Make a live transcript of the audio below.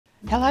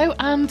Hello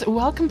and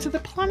welcome to the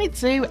Planet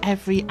Zoo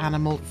Every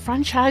Animal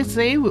franchise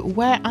zoo,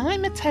 where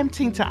I'm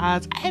attempting to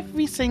add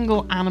every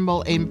single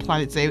animal in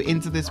Planet Zoo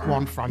into this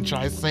one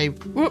franchise zoo.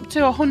 We're up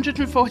to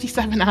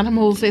 147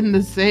 animals in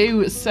the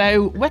zoo,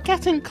 so we're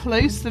getting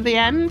close to the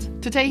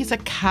end. Today's a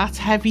cat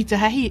heavy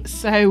day,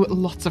 so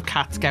lots of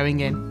cats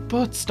going in.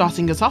 But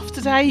starting us off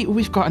today,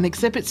 we've got an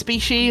exhibit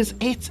species.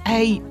 It's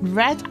a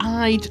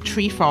red-eyed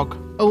tree frog.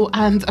 Oh,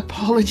 and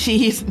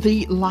apologies,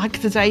 the lag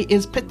today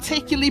is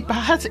particularly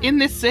bad in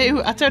this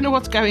zoo. I don't know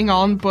what's going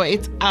on, but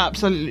it's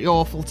absolutely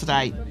awful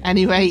today.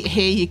 Anyway,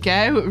 here you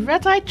go.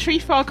 Red-eyed tree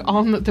frog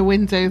on the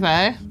window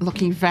there,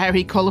 looking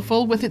very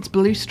colourful with its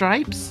blue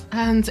stripes.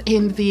 And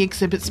in the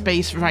exhibit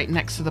space right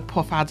next to the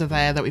puff adder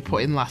there that we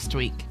put in last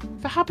week.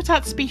 For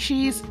habitat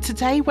species,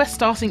 today we're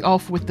starting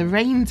off with the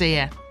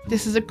reindeer.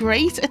 This is a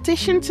great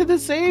addition to the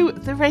zoo.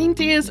 The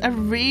reindeers are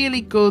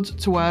really good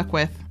to work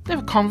with. They're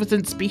a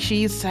confident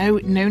species, so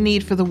no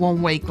need for the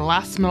one-way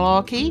glass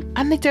malarkey,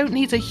 and they don't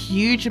need a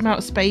huge amount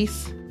of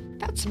space.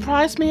 That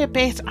surprised me a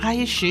bit. I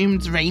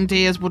assumed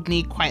reindeers would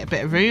need quite a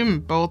bit of room,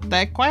 but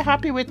they're quite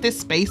happy with this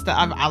space that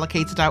I've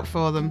allocated out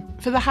for them.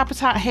 For the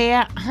habitat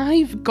here,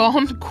 I've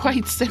gone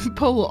quite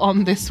simple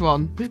on this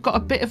one. We've got a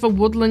bit of a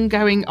woodland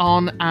going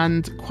on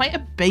and quite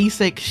a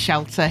basic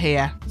shelter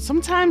here.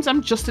 Sometimes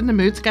I'm just in the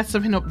mood to get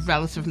something up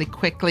relatively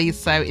quickly,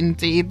 so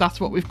indeed that's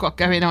what we've got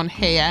going on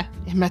here.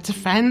 In my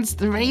defense,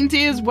 the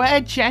reindeers were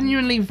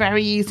genuinely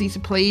very easy to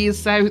please,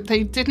 so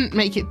they didn't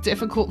make it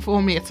difficult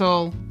for me at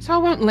all. So I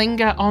won't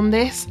linger on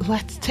this,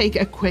 let's take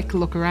a quick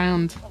look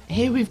around.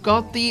 Here we've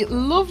got the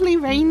lovely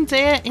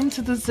reindeer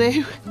into the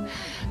zoo.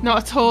 Not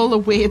at all a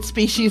weird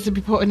species to be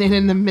putting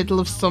in the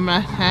middle of summer,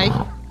 hey?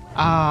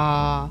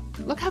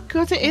 Look how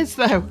good it is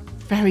though.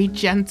 Very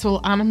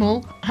gentle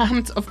animal,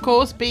 and of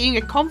course being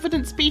a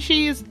confident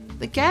species,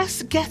 the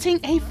guests getting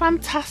a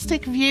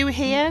fantastic view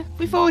here.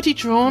 We've already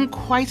drawn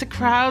quite a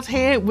crowd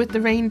here with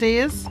the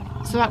reindeers.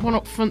 So that one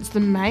up front's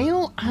the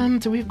male,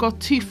 and we've got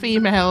two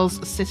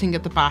females sitting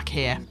at the back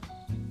here.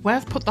 Where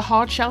I've put the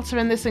hard shelter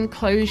in this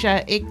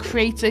enclosure, it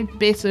creates a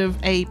bit of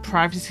a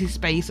privacy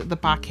space at the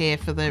back here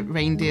for the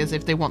reindeers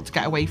if they want to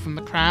get away from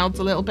the crowds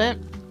a little bit.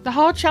 The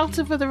hard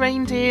shelter for the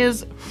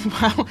reindeers,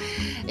 well,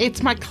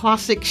 it's my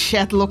classic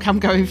shed look I'm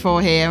going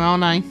for here,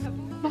 aren't I?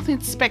 Nothing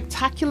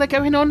spectacular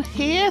going on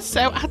here,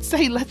 so I'd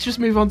say let's just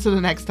move on to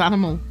the next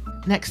animal.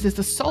 Next is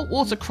the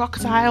saltwater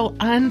crocodile,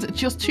 and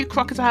just 2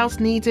 crocodiles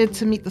needed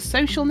to meet the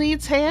social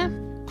needs here.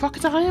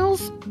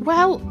 Crocodiles?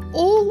 Well,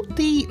 all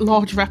the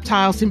large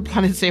reptiles in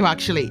Planet Zoo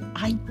actually.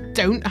 I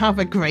don't have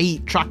a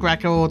great track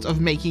record of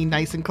making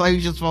nice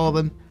enclosures for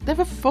them. They're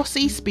a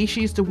fussy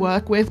species to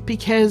work with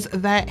because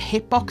their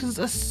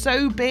hitboxes are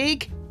so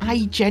big.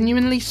 I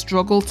genuinely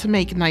struggle to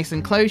make nice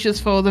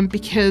enclosures for them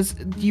because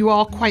you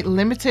are quite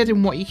limited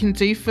in what you can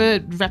do for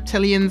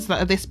reptilians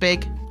that are this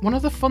big. One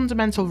of the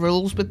fundamental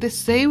rules with this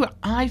zoo,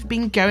 I've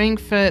been going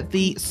for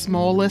the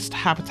smallest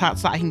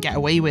habitats that I can get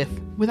away with.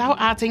 Without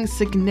adding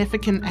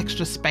significant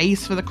extra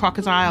space for the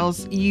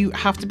crocodiles, you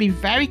have to be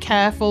very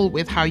careful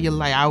with how you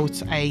lay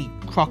out a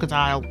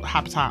crocodile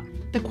habitat.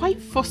 They're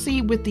quite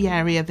fussy with the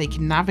area they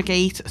can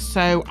navigate,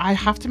 so I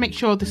have to make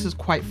sure this is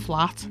quite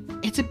flat.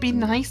 It'd be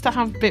nice to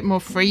have a bit more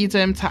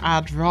freedom to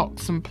add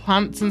rocks and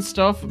plants and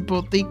stuff,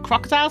 but the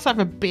crocodiles have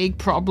a big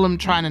problem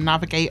trying to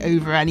navigate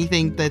over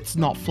anything that's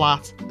not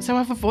flat. So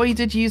I've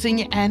avoided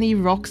using any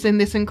rocks in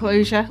this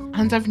enclosure,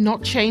 and I've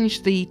not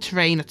changed the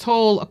terrain at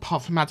all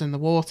apart from adding the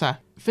water.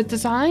 For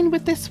design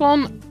with this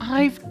one,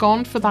 I've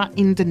gone for that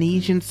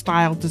Indonesian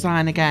style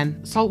design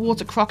again.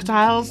 Saltwater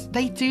crocodiles,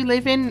 they do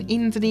live in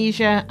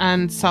Indonesia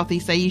and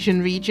Southeast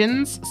Asian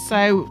regions,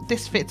 so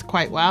this fits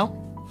quite well.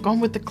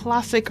 Gone with the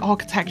classic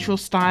architectural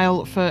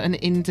style for an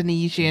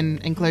Indonesian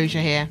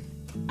enclosure here.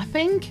 I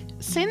think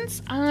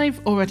since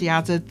I've already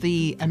added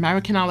the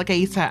American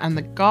alligator and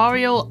the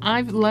gharial,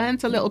 I've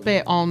learned a little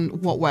bit on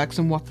what works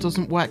and what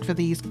doesn't work for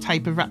these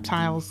type of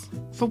reptiles.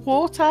 For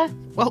water,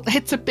 well,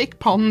 it's a big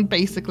pond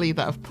basically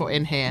that I've put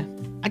in here.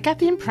 I get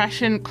the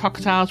impression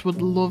crocodiles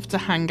would love to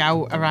hang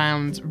out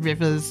around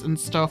rivers and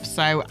stuff,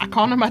 so I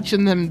can't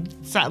imagine them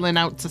settling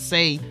out to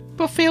sea.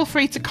 But feel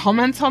free to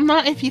comment on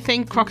that if you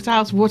think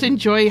crocodiles would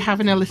enjoy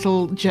having a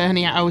little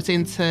journey out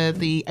into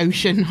the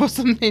ocean or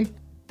something.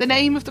 The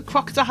name of the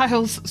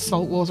crocodiles,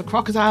 saltwater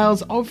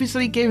crocodiles,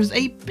 obviously gives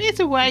a bit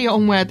away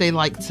on where they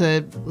like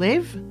to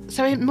live.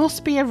 So it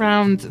must be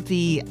around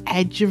the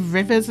edge of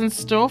rivers and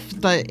stuff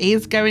that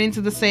is going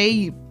into the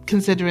sea,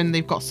 considering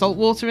they've got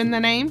saltwater in their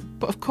name.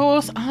 But of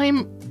course,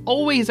 I'm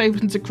always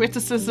open to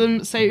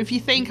criticism, so if you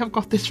think I've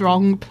got this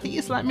wrong,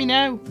 please let me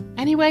know.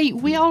 Anyway,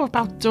 we are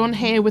about done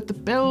here with the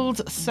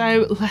build,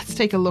 so let's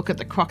take a look at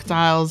the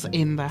crocodiles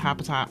in their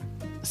habitat.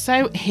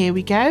 So here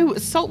we go,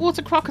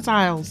 saltwater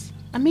crocodiles.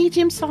 A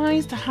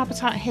medium-sized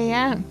habitat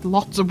here,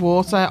 lots of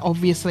water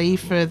obviously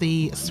for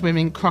the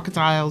swimming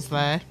crocodiles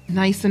there.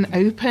 Nice and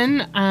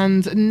open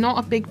and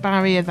not a big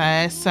barrier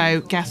there,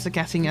 so guests are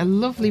getting a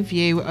lovely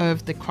view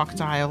of the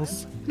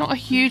crocodiles. Not a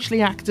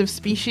hugely active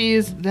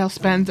species, they'll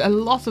spend a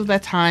lot of their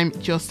time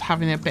just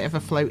having a bit of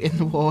a float in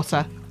the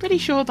water. Pretty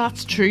sure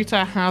that's true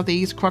to how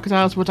these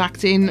crocodiles would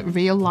act in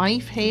real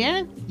life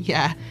here.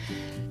 Yeah,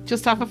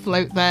 just have a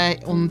float there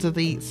under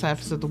the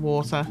surface of the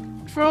water.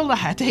 For all the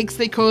headaches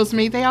they cause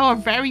me, they are a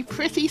very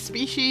pretty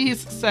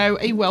species, so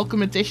a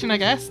welcome addition, I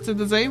guess, to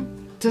the zoo.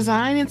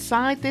 Design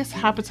inside this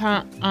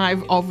habitat,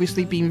 I've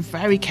obviously been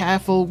very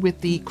careful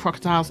with the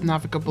crocodile's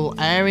navigable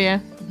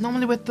area.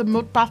 Normally with the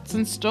mud bats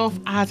and stuff,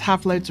 I'd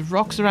have loads of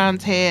rocks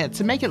around here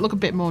to make it look a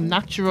bit more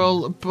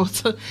natural,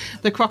 but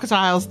the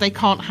crocodiles, they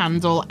can't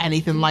handle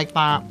anything like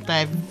that.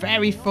 They're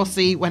very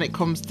fussy when it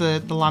comes to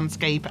the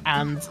landscape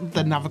and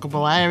the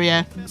navigable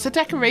area. So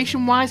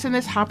decoration wise in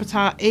this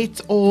habitat,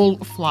 it's all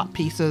flat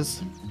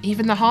pieces.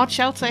 Even the hard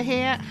shelter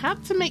here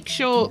had to make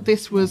sure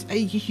this was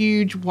a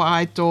huge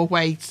wide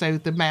doorway so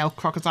the male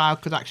crocodile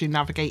could actually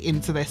navigate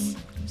into this.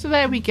 So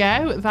there we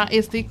go, that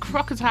is the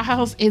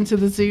crocodiles into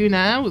the zoo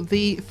now,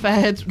 the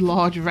third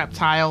large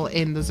reptile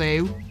in the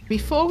zoo.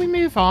 Before we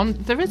move on,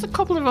 there is a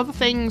couple of other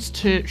things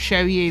to show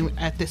you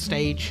at this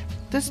stage.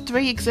 There's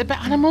 3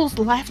 exhibit animals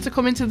left to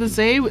come into the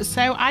zoo,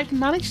 so I've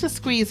managed to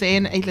squeeze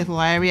in a little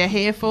area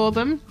here for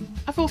them.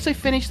 I've also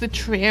finished the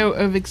trio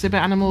of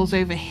exhibit animals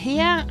over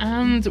here,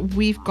 and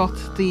we've got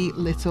the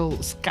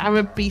little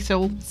Scarab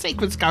Beetle,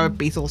 Sacred Scarab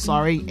Beetle,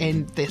 sorry,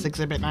 in this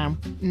exhibit now.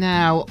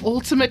 Now,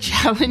 ultimate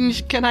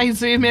challenge, can I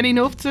zoom in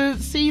enough to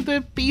see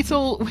the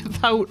beetle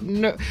without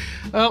no...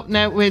 Oh,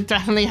 no, we're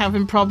definitely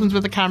having problems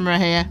with the camera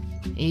here.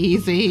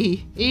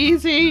 Easy,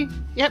 easy.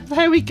 Yep,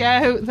 there we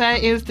go. There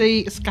is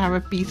the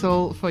Scarab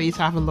Beetle for you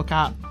to have a look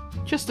at.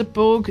 Just a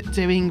bug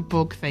doing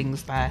bug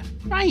things there.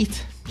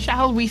 Right,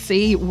 shall we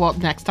see what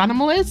next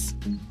animal is?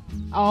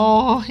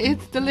 Oh,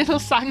 it's the little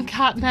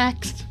sandcat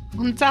next.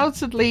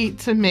 Undoubtedly,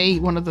 to me,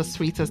 one of the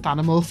sweetest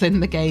animals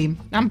in the game.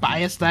 I'm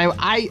biased though,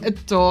 I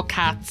adore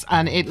cats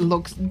and it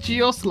looks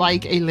just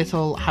like a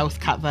little house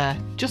cat there.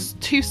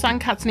 Just 2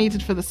 sandcats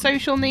needed for the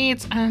social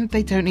needs and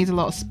they don't need a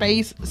lot of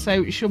space,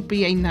 so it should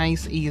be a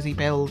nice, easy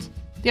build.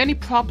 The only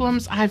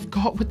problems I've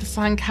got with the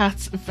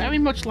sandcats, very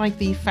much like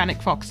the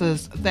fennec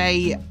foxes,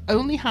 they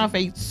only have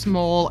a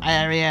small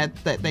area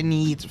that they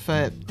need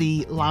for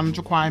the land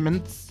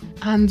requirements.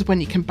 And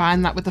when you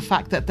combine that with the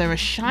fact that they're a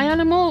shy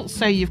animal,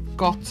 so you've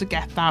got to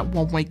get that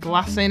one-way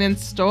glass in and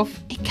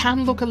stuff, it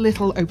can look a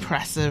little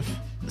oppressive.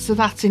 So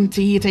that's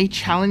indeed a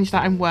challenge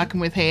that I'm working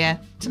with here.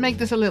 To make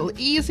this a little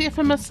easier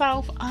for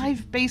myself,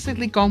 I've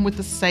basically gone with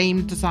the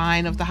same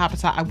design of the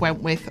habitat I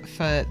went with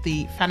for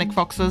the fennec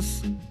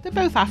foxes. They're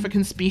both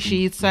African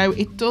species, so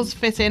it does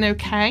fit in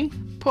okay.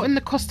 Putting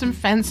the custom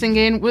fencing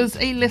in was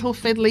a little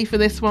fiddly for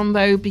this one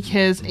though,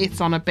 because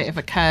it's on a bit of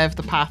a curve,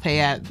 the path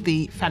here.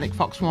 The fennec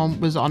fox one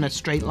was on a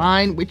straight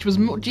line, which was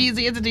much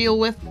easier to deal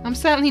with. I'm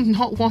certainly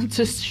not one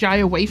to shy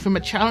away from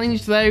a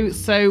challenge though,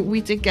 so we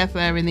did get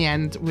there in the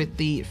end with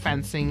the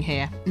fencing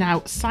here. Now,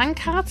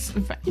 sandcats,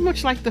 very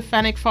much like the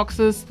fennec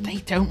foxes, they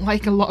don't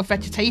like a lot of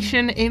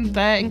vegetation in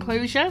their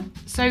enclosure.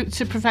 So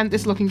to prevent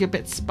this looking a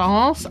bit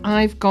sparse,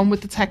 I've gone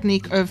with the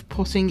technique of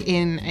putting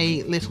in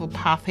a little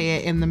path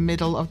here in the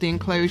middle of the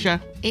enclosure.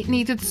 It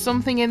needed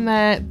something in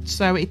there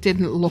so it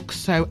didn't look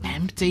so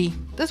empty.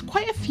 There's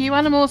quite a few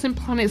animals in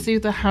Planet Zoo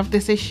that have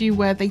this issue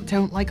where they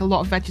don't like a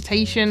lot of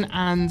vegetation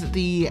and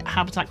the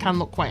habitat can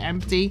look quite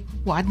empty.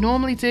 What I'd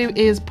normally do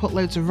is put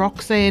loads of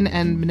rocks in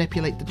and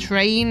manipulate the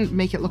terrain,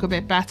 make it look a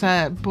bit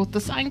better, but the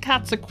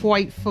sandcats are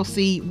quite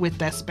fussy with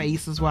their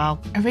space as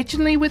well.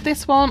 Originally with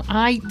this one,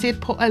 I did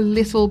put a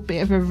little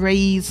bit of a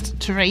raised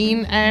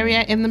terrain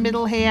area in the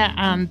middle here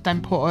and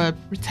then put a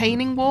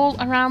retaining wall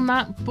around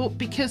that, but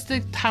because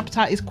the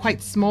habitat is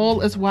quite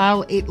small as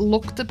well, it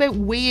looked a bit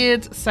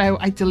weird, so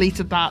I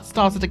deleted that,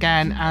 started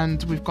again,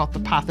 and we've got the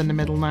path in the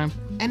middle now.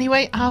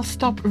 Anyway, I'll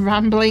stop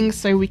rambling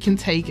so we can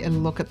take a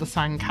look at the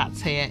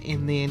sandcats here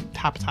in the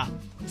habitat.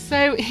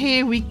 So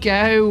here we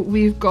go,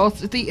 we've got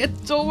the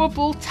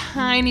adorable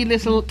tiny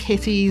little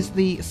kitties,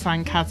 the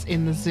sandcats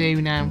in the zoo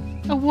now.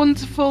 A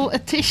wonderful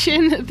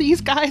addition.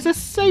 These guys are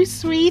so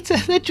sweet,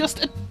 they're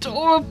just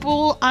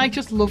adorable. I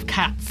just love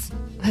cats.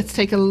 Let's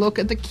take a look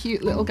at the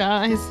cute little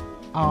guys.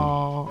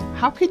 Oh,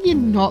 how can you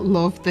not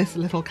love this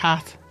little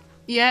cat?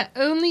 Yeah,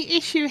 only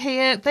issue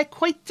here, they're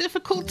quite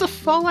difficult to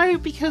follow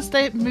because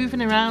they're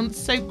moving around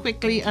so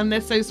quickly and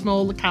they're so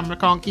small the camera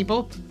can't keep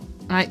up.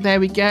 Right, there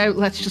we go.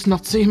 Let's just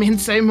not zoom in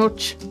so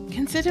much.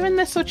 Considering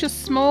they're such a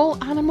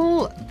small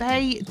animal,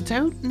 they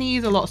don't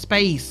need a lot of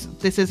space.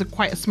 This is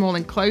quite a small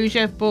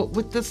enclosure, but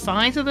with the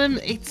size of them,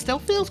 it still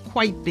feels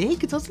quite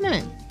big, doesn't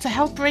it? To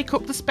help break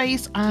up the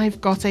space,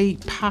 I've got a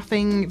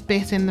pathing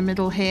bit in the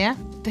middle here.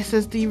 This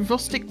is the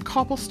rustic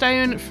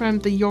cobblestone from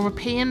the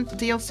European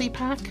DLC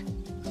pack.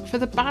 For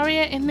the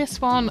barrier in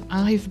this one,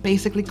 I've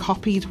basically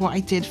copied what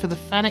I did for the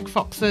fennec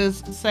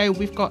foxes. So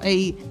we've got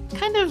a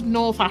kind of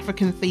North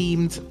African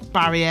themed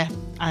barrier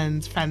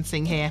and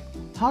fencing here.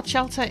 Hard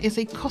shelter is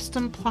a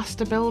custom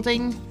plaster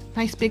building.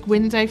 Nice big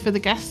window for the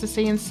guests to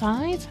see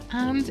inside.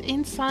 And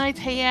inside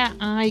here,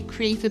 I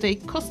created a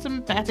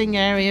custom bedding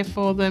area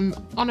for them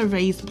on a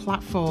raised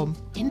platform.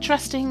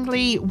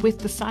 Interestingly, with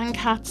the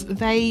sandcats,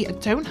 they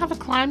don't have a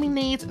climbing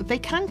need. They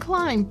can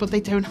climb, but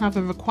they don't have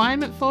a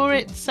requirement for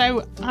it.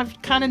 So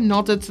I've kind of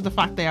nodded to the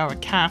fact they are a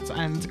cat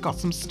and got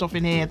some stuff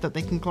in here that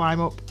they can climb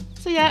up.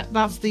 So yeah,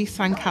 that's the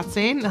sandcats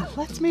in.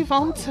 Let's move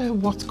on to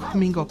what's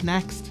coming up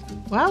next.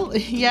 Well,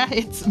 yeah,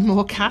 it's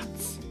more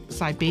cats.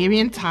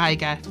 Siberian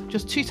tiger.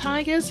 Just 2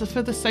 tigers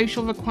for the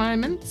social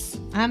requirements.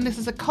 And this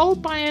is a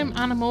cold biome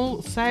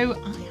animal, so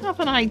I have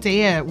an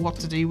idea what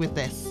to do with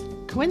this.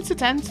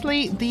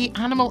 Coincidentally, the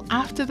animal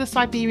after the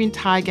Siberian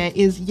tiger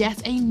is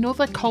yet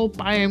another cold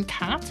biome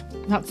cat.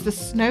 That's the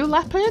snow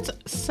leopard.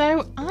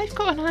 So I've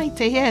got an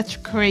idea to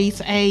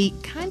create a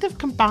kind of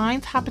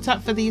combined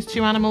habitat for these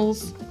 2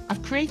 animals.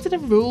 I've created a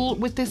rule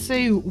with this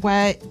zoo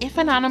where if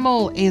an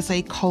animal is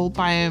a cold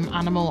biome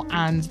animal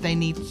and they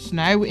need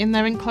snow in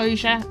their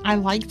enclosure, I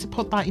like to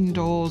put that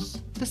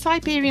indoors. The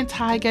Siberian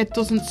tiger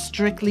doesn't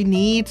strictly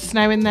need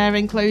snow in their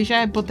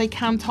enclosure, but they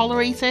can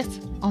tolerate it.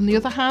 On the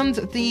other hand,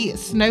 the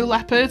snow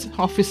leopard,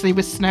 obviously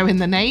with snow in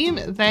the name,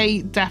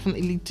 they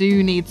definitely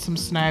do need some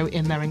snow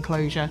in their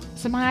enclosure.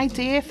 So my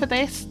idea for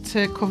this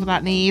to cover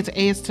that need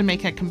is to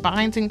make a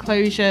combined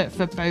enclosure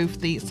for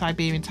both the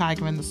Siberian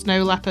tiger and the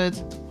snow leopard.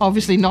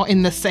 Obviously not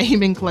in the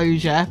same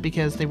enclosure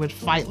because they would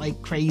fight like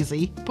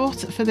crazy.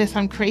 But for this,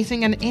 I'm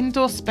creating an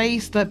indoor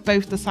space that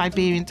both the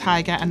Siberian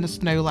tiger and the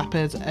snow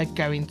leopard are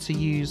going to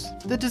use.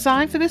 The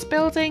design for this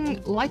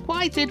building, like what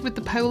I did with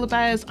the polar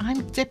bears,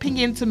 I'm dipping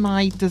into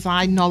my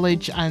design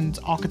knowledge and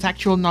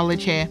architectural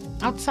knowledge here.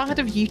 Outside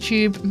of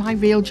YouTube, my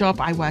real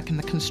job, I work in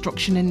the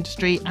construction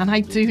industry, and I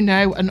do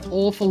know an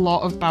awful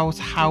lot about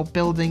how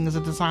buildings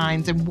are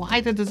designed and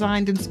why they're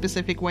designed in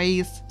specific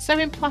ways. So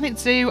in Planet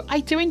Zoo,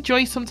 I do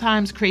enjoy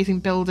sometimes creating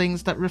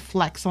buildings that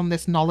reflects on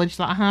this knowledge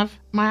that I have.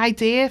 My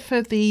idea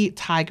for the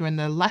tiger and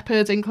the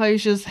leopard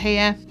enclosures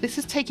here, this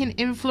is taking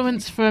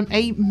influence from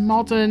a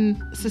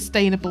modern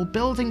sustainable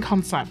building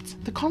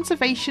concept. The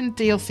conservation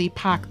DLC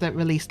pack that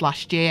released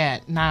last year.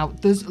 Now,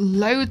 there's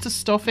loads of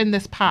stuff in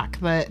this pack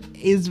that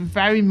is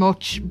very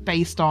much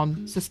based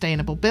on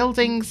sustainable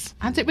buildings,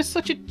 and it was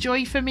such a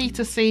joy for me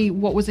to see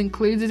what was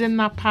included in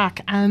that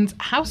pack and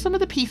how some of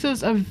the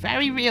pieces are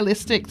very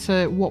realistic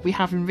to what we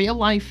have in real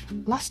life.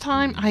 Last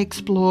time I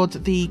explored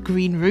the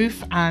green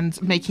roof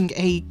and making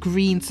a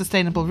green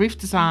sustainable roof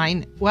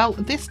design. Well,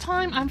 this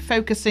time I'm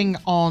focusing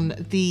on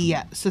the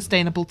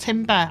sustainable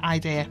timber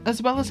idea,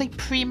 as well as a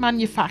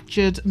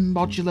pre-manufactured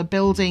modular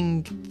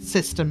building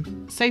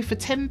system. So for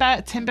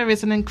timber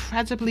is an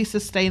incredibly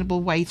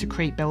sustainable way to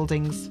create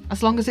buildings,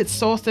 as long as it's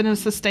sourced in a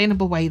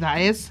sustainable way, that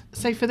is.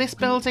 So for this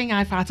building,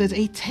 I've added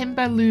a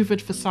timber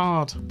louvered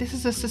facade. This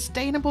is a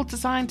sustainable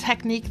design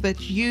technique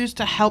that's used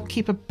to help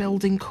keep a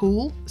building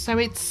cool. So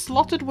it's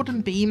slotted wooden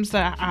beams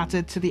that are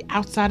added to the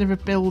outside of a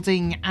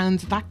building, and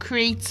that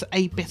creates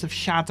a bit of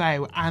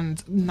shadow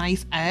and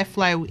nice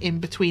airflow in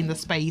between the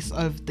space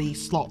of the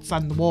slots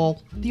and the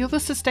wall. The other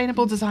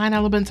sustainable design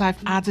element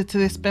I've added to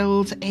this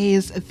build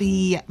is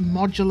the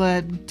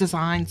modular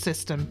design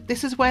system.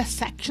 This is where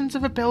sections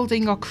of a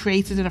building are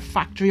created in a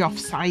factory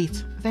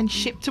off-site, then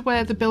shipped to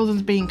where the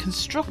building's being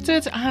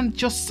constructed and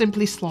just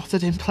simply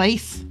slotted in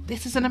place.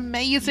 This is an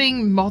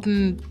amazing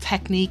modern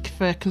technique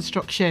for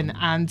construction,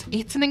 and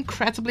it's an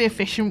incredibly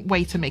efficient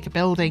way to make a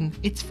building.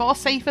 It's far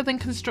safer than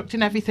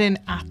constructing everything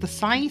at the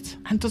site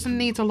and doesn't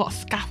need a lot of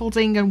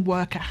scaffolding and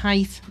work at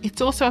height.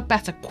 It's also a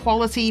better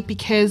quality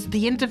because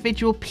the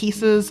individual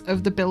pieces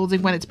of the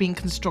building when it's being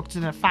constructed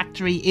in a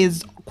factory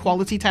is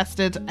quality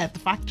tested at the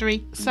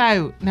factory.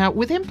 So now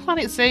within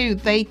Planet Zoo,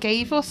 they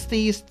gave us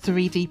these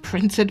 3D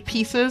printed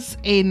pieces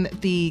in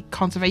the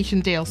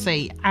conservation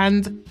DLC,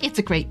 and it's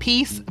a great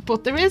piece,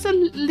 but there is a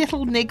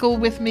little niggle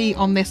with me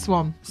on this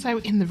one. So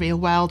in the real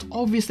world,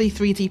 obviously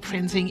 3D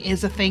printing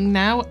is a thing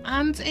now,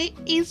 and it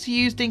is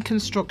used in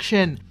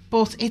construction.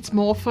 But it's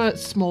more for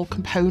small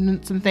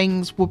components and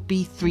things would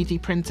be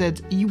 3D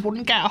printed. You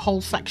wouldn't get a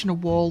whole section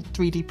of wall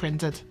 3D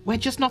printed. We're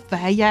just not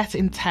there yet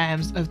in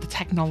terms of the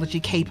technology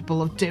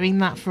capable of doing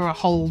that for a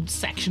whole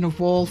section of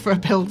wall for a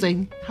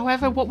building.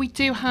 However, what we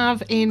do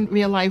have in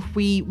real life,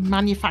 we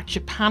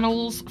manufacture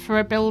panels for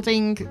a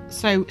building,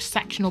 so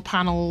sectional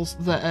panels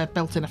that are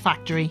built in a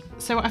factory.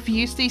 So I've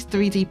used these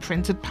 3D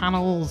printed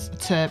panels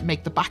to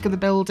make the back of the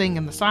building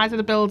and the side of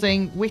the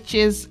building, which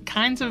is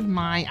kind of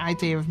my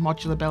idea of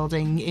modular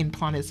building in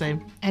Planet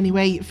Zoo.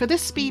 Anyway, for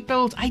this speed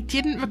build, I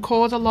didn't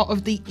record a lot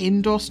of the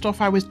indoor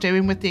stuff I was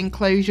doing with the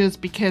enclosures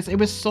because it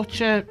was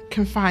such a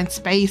confined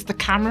space. The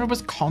camera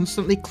was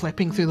constantly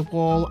clipping through the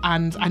wall,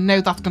 and I know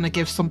that's going to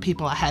give some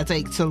people a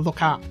headache to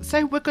look at.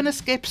 So we're going to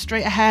skip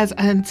straight ahead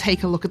and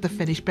take a look at the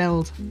finished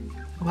build.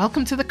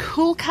 Welcome to the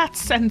Cool Cat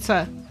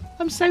Centre.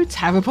 I'm so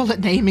terrible at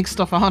naming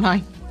stuff, aren't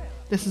I?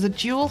 This is a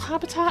dual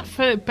habitat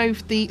for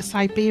both the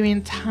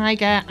Siberian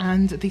tiger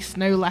and the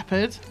snow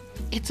leopard.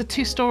 It's a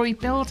 2-story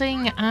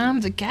building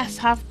and guests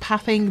have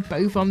pathing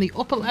both on the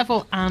upper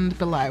level and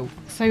below.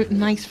 So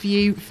nice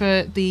view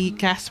for the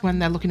guests when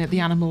they're looking at the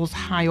animals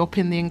high up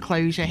in the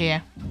enclosure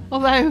here.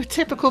 Although,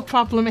 typical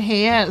problem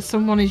here,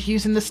 someone is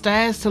using the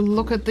stairs to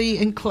look at the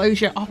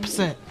enclosure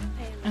opposite.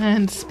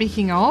 And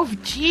speaking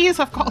of, geez,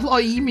 I've got a lot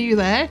of emu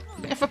there.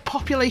 Bit of a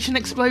population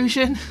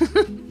explosion.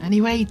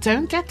 Anyway,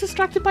 don't get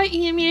distracted by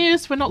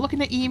emus. We're not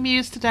looking at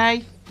emus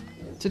today.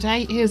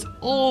 Today is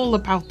all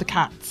about the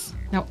cats.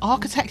 Now,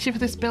 architecture for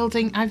this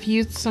building, I've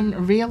used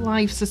some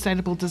real-life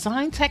sustainable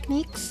design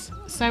techniques.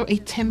 So a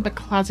timber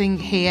cladding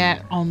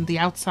here on the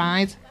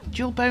outside.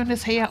 Dual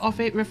bonus here of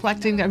it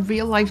reflecting a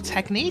real-life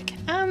technique.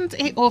 And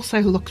it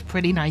also looks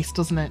pretty nice,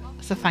 doesn't it?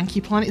 So thank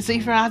you, Planet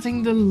Zoo, for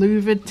adding the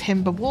louvered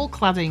timber wall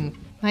cladding.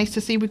 Nice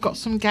to see we've got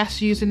some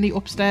guests using the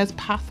upstairs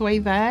pathway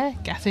there,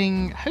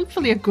 getting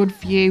hopefully a good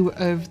view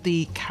of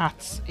the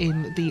cats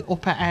in the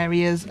upper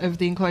areas of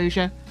the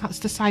enclosure. That's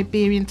the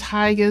Siberian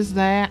tigers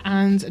there,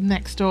 and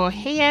next door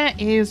here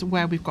is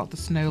where we've got the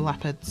snow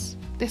leopards.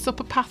 This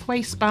upper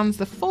pathway spans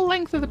the full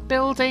length of the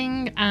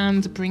building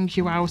and brings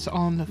you out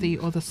on the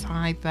other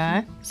side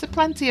there. So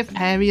plenty of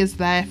areas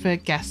there for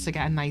guests to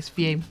get a nice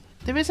view.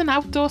 There is an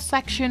outdoor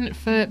section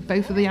for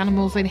both of the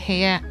animals in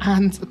here,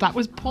 and that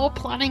was poor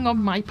planning on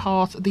my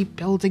part. The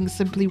building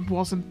simply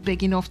wasn't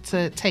big enough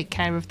to take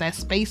care of their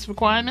space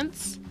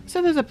requirements.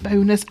 So there's a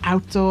bonus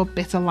outdoor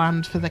bit of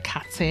land for the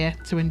cats here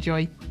to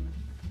enjoy.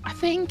 I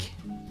think,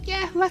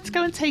 yeah, let's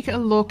go and take a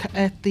look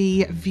at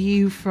the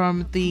view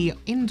from the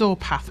indoor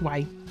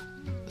pathway.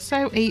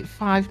 So a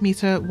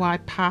 5-meter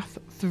wide path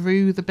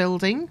through the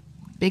building.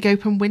 Big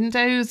open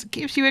windows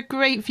gives you a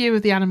great view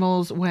of the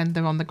animals when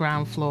they're on the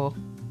ground floor.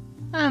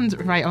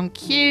 And right on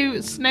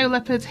cue, snow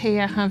leopards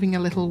here having a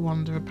little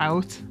wander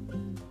about.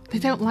 They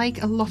don't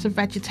like a lot of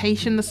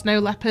vegetation, the snow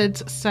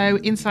leopards, so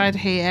inside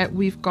here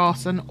we've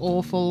got an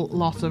awful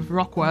lot of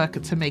rock work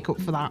to make up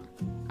for that.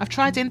 I've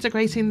tried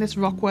integrating this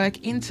rock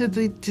work into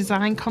the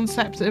design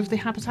concept of the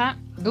habitat.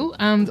 Oh,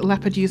 and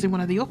leopard using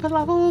one of the upper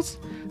levels.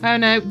 Oh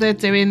no, they're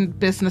doing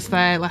business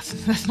there.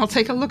 Let's not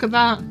take a look at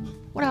that.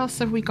 What else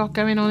have we got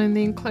going on in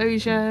the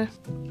enclosure?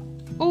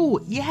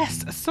 Oh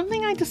yes,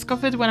 something I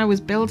discovered when I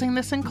was building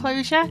this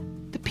enclosure.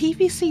 The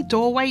PVC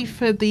doorway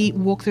for the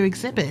walkthrough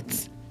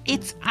exhibits.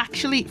 It's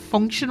actually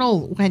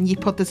functional when you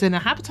put this in a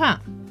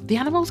habitat. The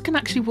animals can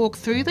actually walk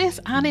through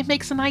this, and it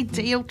makes an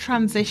ideal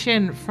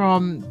transition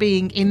from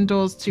being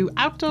indoors to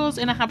outdoors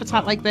in a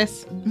habitat like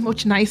this.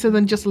 Much nicer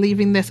than just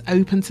leaving this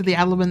open to the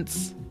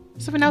elements.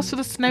 Something else for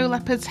the snow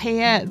leopards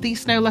here.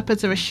 These snow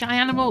leopards are a shy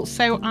animal,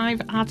 so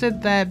I've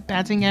added their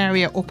bedding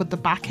area up at the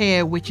back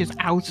here, which is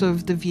out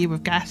of the view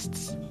of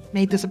guests.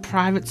 Made this a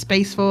private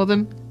space for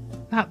them.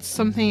 That's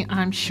something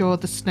I'm sure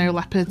the snow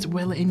leopards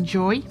will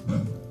enjoy.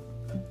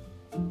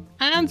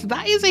 And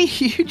that is a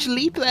huge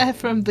leap there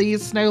from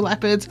these snow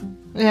leopards.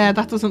 Yeah,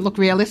 that doesn't look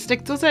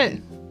realistic, does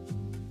it?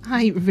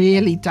 I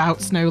really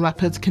doubt snow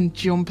leopards can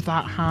jump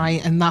that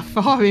high and that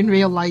far in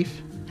real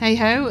life. Hey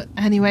ho,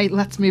 anyway,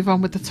 let's move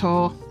on with the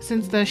tour.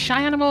 Since they're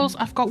shy animals,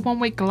 I've got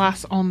one-way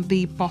glass on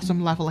the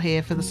bottom level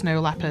here for the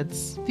snow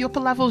leopards. The upper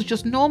level is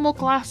just normal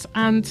glass,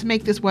 and to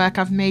make this work,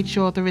 I've made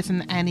sure there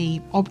isn't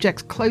any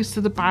objects close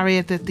to the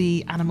barrier that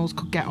the animals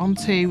could get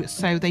onto,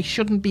 so they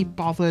shouldn't be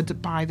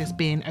bothered by this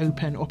being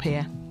open up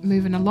here.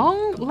 Moving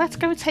along, let's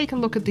go take a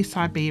look at the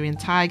Siberian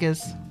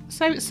tigers.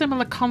 So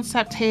similar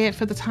concept here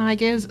for the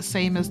tigers,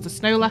 same as the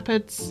snow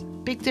leopards.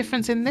 Big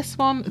difference in this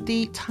one,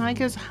 the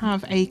tigers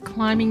have a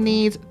climbing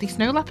need, the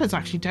snow leopards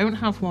actually don't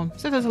have one.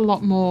 So there's a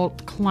lot more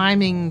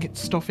climbing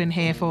stuff in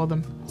here for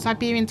them.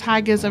 Siberian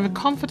tigers are a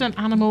confident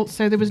animal,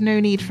 so there was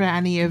no need for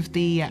any of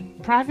the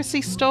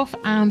privacy stuff,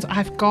 and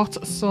I've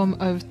got some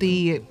of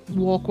the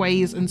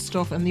walkways and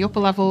stuff and the upper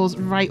levels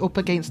right up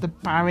against the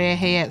barrier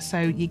here, so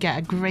you get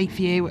a great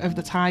view of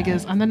the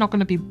tigers and they're not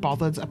going to be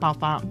bothered about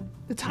that.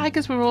 The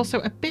tigers were also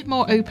a bit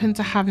more open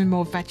to having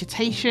more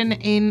vegetation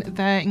in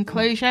their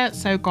enclosure,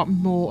 so got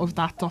more of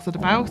that dotted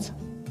about.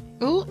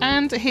 Oh,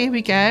 and here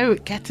we go.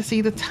 Get to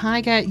see the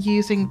tiger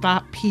using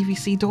that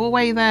PVC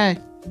doorway there.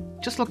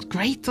 Just looks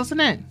great,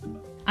 doesn't it?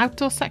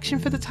 Outdoor section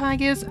for the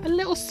tigers, a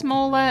little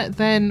smaller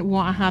than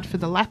what I had for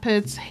the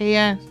leopards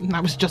here. And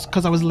that was just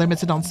because I was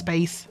limited on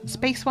space.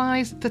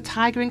 Space-wise, the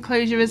tiger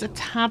enclosure is a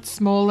tad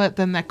smaller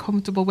than they're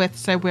comfortable with,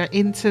 so we're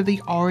into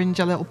the orange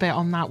a little bit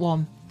on that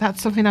one.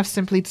 That's something I've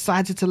simply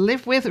decided to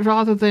live with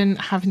rather than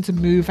having to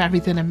move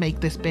everything and make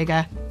this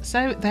bigger.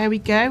 So there we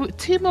go,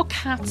 2 more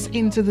cats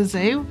into the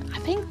zoo. I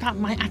think that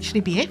might actually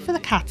be it for the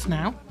cats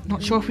now.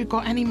 Not sure if we've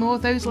got any more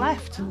of those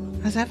left.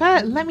 As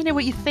ever, let me know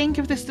what you think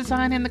of this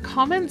design in the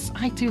comments.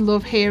 I do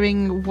love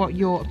hearing what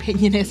your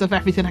opinion is of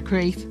everything I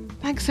create.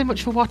 Thanks so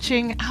much for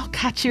watching. I'll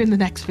catch you in the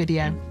next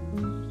video.